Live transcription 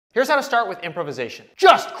Here's how to start with improvisation.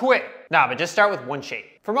 Just quit! Nah, but just start with one shape.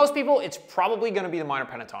 For most people, it's probably gonna be the minor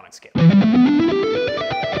pentatonic scale.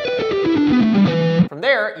 From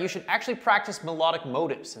there, you should actually practice melodic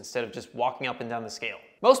motives instead of just walking up and down the scale.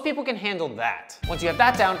 Most people can handle that. Once you have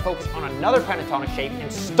that down, focus on another pentatonic shape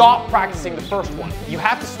and stop practicing the first one. You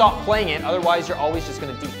have to stop playing it, otherwise you're always just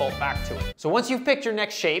gonna default back to it. So once you've picked your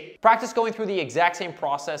next shape, practice going through the exact same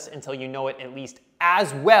process until you know it at least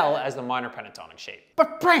as well as the minor pentatonic shape.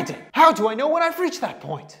 But Brandon, how do I know when I've reached that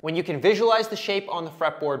point? When you can visualize the shape on the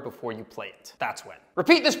fretboard before you play it. That's when.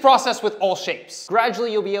 Repeat this process with all shapes.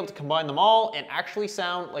 Gradually, you'll be able to combine them all and actually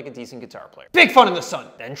sound like a decent guitar player. Big fun in the sun.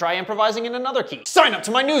 Then try improvising in another key. Sign up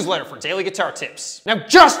to my newsletter for daily guitar tips. Now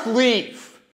just leave!